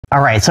All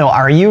right, so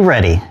are you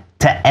ready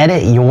to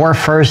edit your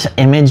first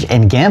image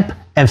in GIMP?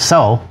 If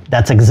so,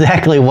 that's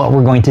exactly what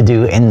we're going to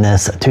do in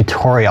this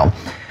tutorial.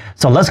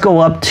 So let's go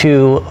up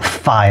to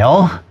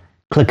File,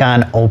 click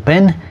on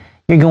Open.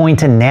 You're going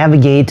to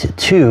navigate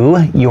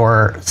to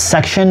your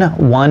Section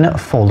 1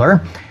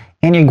 folder,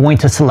 and you're going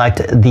to select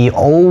the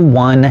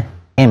O1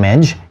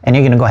 image, and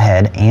you're going to go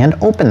ahead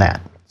and open that.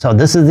 So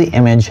this is the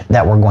image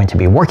that we're going to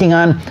be working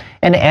on,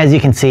 and as you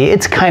can see,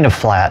 it's kind of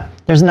flat.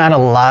 There's not a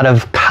lot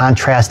of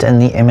contrast in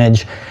the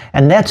image,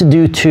 and that's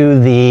due to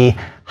the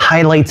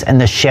highlights and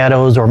the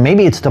shadows, or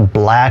maybe it's the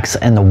blacks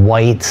and the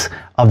whites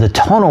of the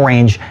tonal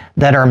range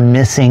that are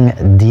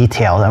missing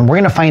detail. And we're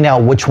going to find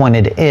out which one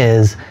it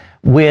is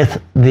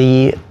with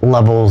the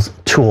Levels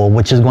tool,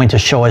 which is going to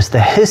show us the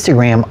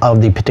histogram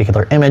of the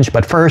particular image.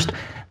 But first,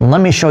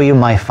 let me show you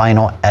my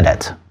final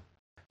edit.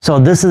 So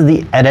this is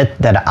the edit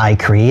that I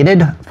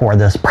created for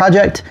this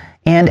project,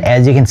 and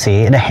as you can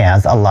see, it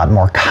has a lot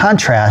more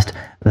contrast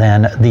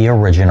than the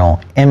original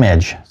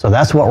image. So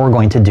that's what we're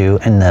going to do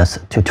in this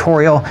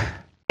tutorial,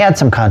 add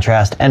some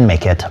contrast and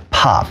make it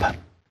pop.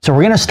 So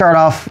we're going to start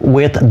off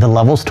with the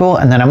Levels tool,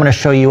 and then I'm going to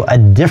show you a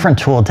different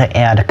tool to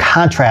add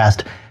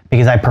contrast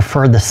because I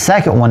prefer the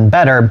second one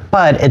better,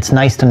 but it's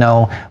nice to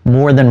know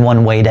more than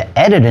one way to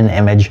edit an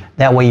image.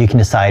 That way you can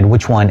decide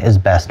which one is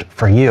best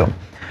for you.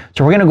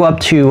 So we're going to go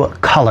up to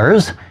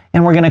Colors,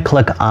 and we're going to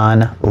click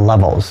on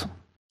Levels.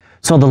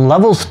 So the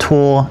Levels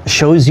tool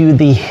shows you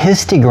the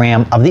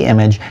histogram of the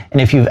image,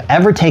 and if you've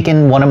ever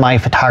taken one of my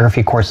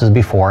photography courses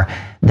before,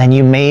 then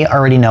you may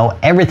already know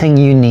everything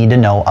you need to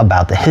know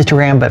about the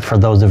histogram, but for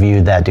those of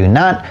you that do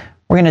not,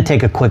 we're going to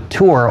take a quick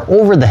tour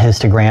over the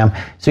histogram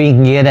so you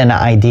can get an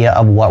idea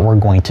of what we're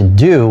going to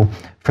do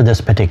for this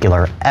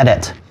particular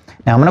edit.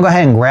 Now I'm going to go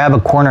ahead and grab a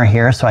corner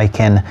here so I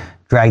can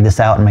drag this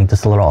out and make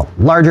this a little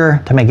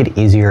larger to make it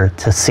easier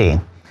to see.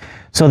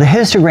 So the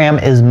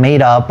histogram is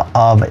made up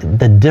of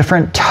the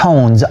different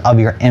tones of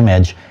your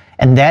image,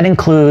 and that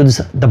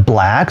includes the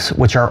blacks,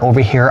 which are over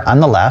here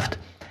on the left.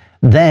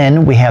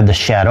 Then we have the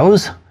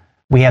shadows,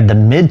 we have the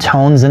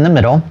mid-tones in the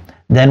middle,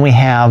 then we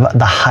have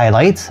the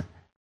highlights,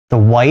 the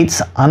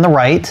whites on the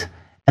right,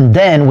 and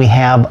then we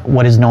have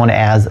what is known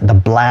as the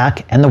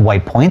black and the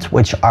white points,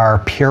 which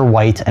are pure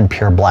white and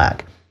pure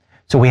black.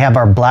 So we have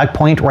our black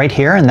point right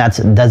here, and that's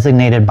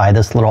designated by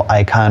this little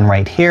icon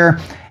right here,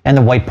 and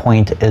the white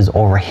point is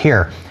over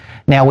here.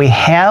 Now we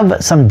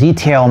have some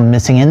detail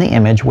missing in the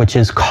image, which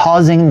is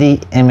causing the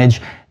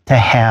image to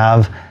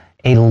have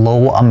a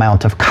low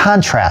amount of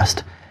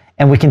contrast.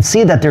 And we can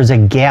see that there's a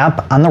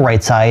gap on the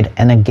right side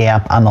and a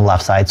gap on the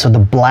left side. So the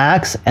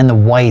blacks and the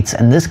whites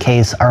in this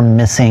case are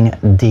missing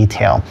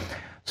detail.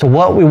 So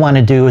what we want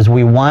to do is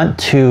we want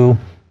to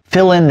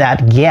fill in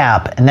that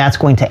gap, and that's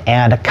going to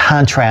add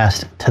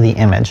contrast to the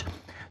image.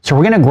 So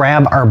we're going to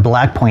grab our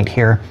black point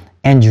here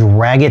and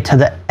drag it to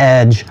the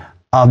edge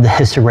of the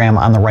histogram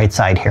on the right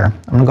side here.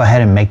 I'm going to go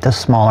ahead and make this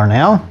smaller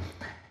now.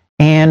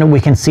 And we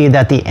can see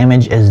that the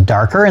image is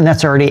darker, and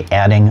that's already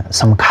adding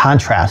some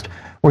contrast.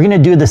 We're going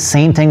to do the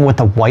same thing with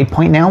the white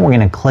point now. We're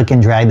going to click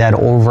and drag that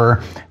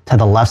over to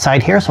the left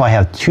side here. So I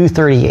have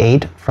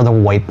 238 for the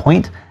white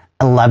point,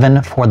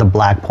 11 for the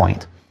black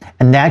point.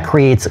 And that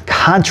creates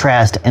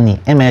contrast in the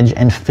image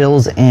and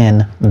fills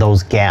in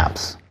those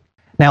gaps.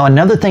 Now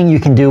another thing you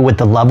can do with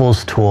the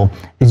Levels tool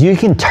is you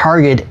can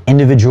target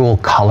individual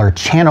color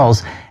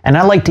channels, and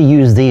I like to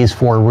use these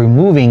for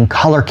removing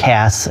color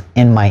casts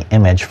in my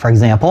image. For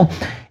example,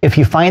 if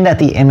you find that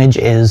the image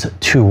is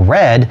too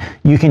red,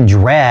 you can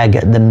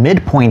drag the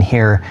midpoint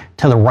here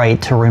to the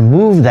right to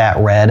remove that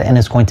red, and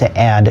it's going to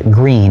add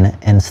green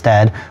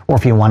instead. Or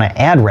if you want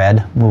to add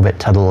red, move it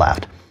to the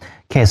left.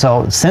 Okay,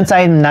 so since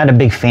I'm not a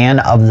big fan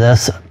of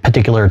this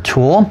particular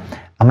tool,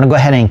 I'm going to go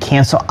ahead and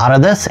cancel out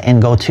of this and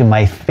go to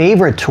my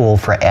favorite tool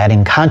for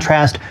adding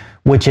contrast,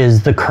 which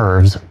is the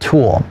Curves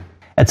tool.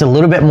 It's a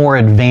little bit more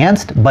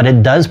advanced, but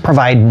it does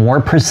provide more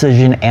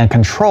precision and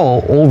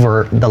control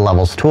over the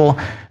Levels tool.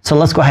 So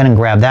let's go ahead and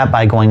grab that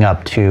by going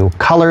up to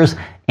Colors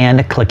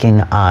and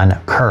clicking on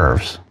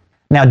Curves.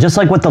 Now, just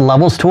like with the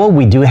Levels tool,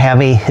 we do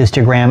have a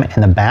histogram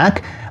in the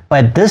back,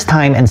 but this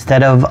time,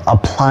 instead of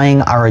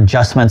applying our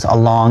adjustments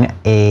along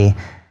a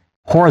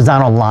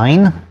horizontal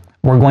line,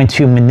 we're going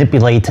to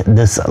manipulate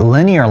this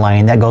linear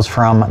line that goes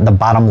from the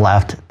bottom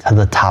left to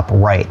the top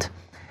right.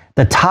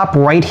 The top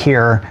right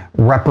here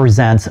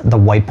represents the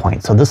white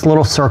point. So this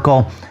little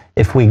circle,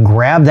 if we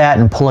grab that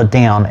and pull it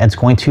down, it's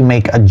going to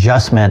make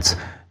adjustments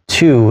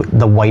to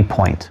the white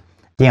point.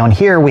 Down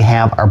here we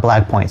have our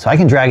black point. So I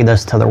can drag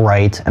this to the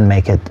right and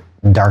make it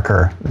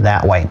darker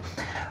that way.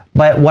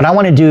 But what I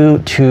want to do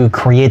to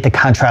create the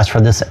contrast for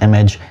this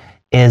image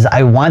is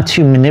I want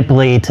to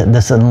manipulate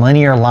this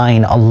linear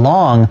line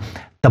along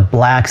the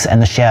blacks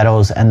and the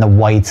shadows and the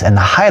whites and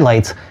the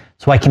highlights,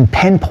 so I can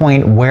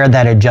pinpoint where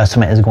that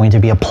adjustment is going to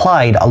be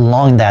applied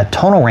along that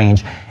tonal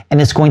range,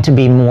 and it's going to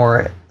be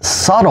more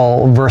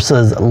subtle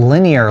versus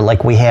linear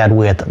like we had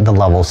with the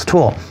Levels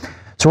tool.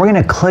 So we're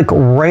going to click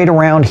right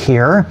around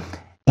here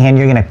and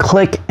you're going to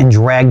click and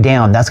drag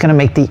down. That's going to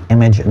make the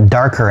image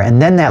darker,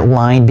 and then that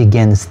line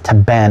begins to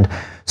bend.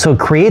 So it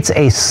creates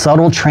a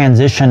subtle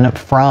transition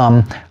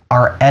from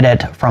our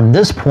edit from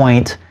this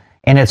point,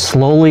 and it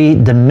slowly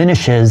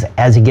diminishes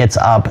as it gets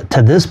up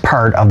to this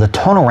part of the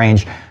tonal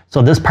range.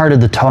 So this part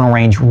of the tonal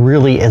range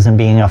really isn't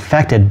being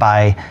affected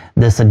by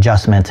this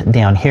adjustment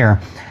down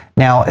here.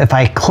 Now, if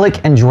I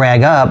click and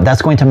drag up,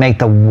 that's going to make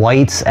the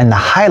whites and the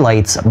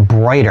highlights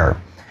brighter.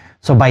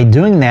 So by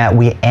doing that,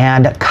 we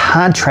add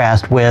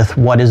contrast with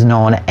what is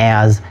known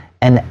as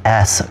an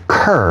S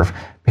curve,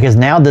 because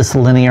now this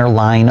linear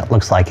line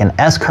looks like an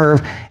S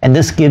curve, and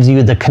this gives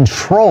you the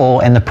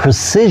control and the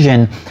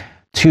precision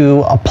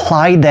to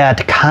apply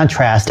that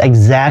contrast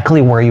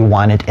exactly where you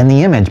want it in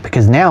the image.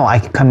 Because now I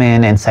can come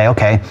in and say,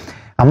 okay,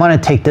 I'm going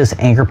to take this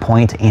anchor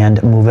point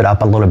and move it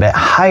up a little bit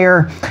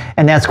higher,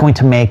 and that's going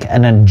to make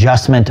an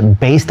adjustment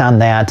based on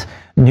that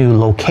new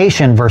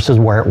location versus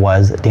where it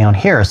was down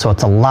here. So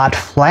it's a lot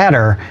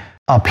flatter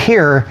up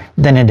here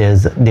than it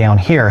is down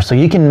here. So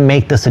you can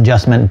make this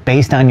adjustment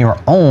based on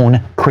your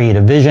own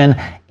creative vision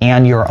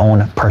and your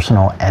own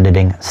personal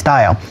editing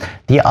style.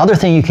 The other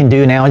thing you can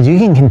do now is you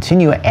can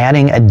continue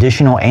adding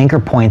additional anchor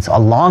points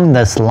along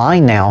this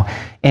line now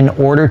in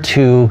order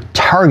to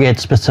target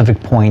specific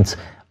points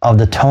of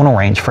the tonal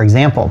range. For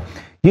example,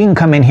 you can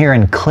come in here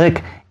and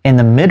click in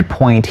the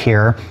midpoint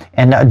here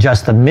and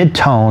adjust the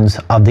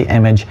midtones of the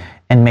image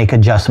and make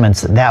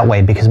adjustments that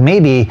way, because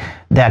maybe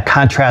that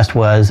contrast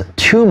was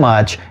too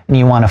much and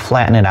you want to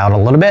flatten it out a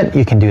little bit.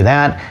 You can do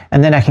that,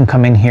 and then I can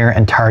come in here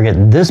and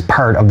target this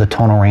part of the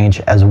tonal range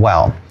as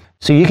well.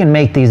 So you can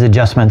make these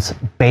adjustments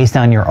based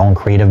on your own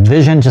creative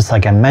vision, just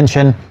like I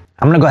mentioned.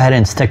 I'm going to go ahead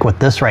and stick with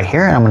this right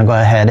here, and I'm going to go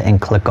ahead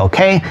and click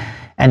OK.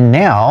 And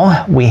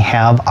now we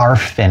have our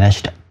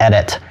finished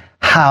edit.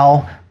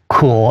 How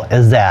cool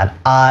is that?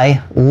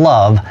 I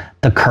love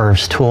the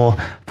curves tool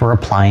for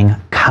applying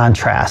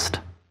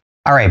contrast.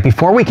 All right,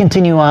 before we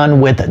continue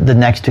on with the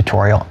next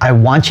tutorial, I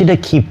want you to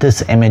keep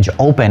this image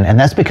open, and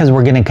that's because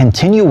we're going to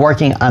continue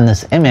working on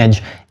this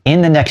image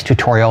in the next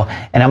tutorial,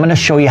 and I'm going to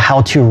show you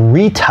how to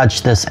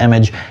retouch this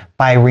image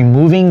by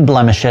removing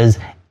blemishes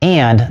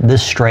and the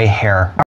stray hair.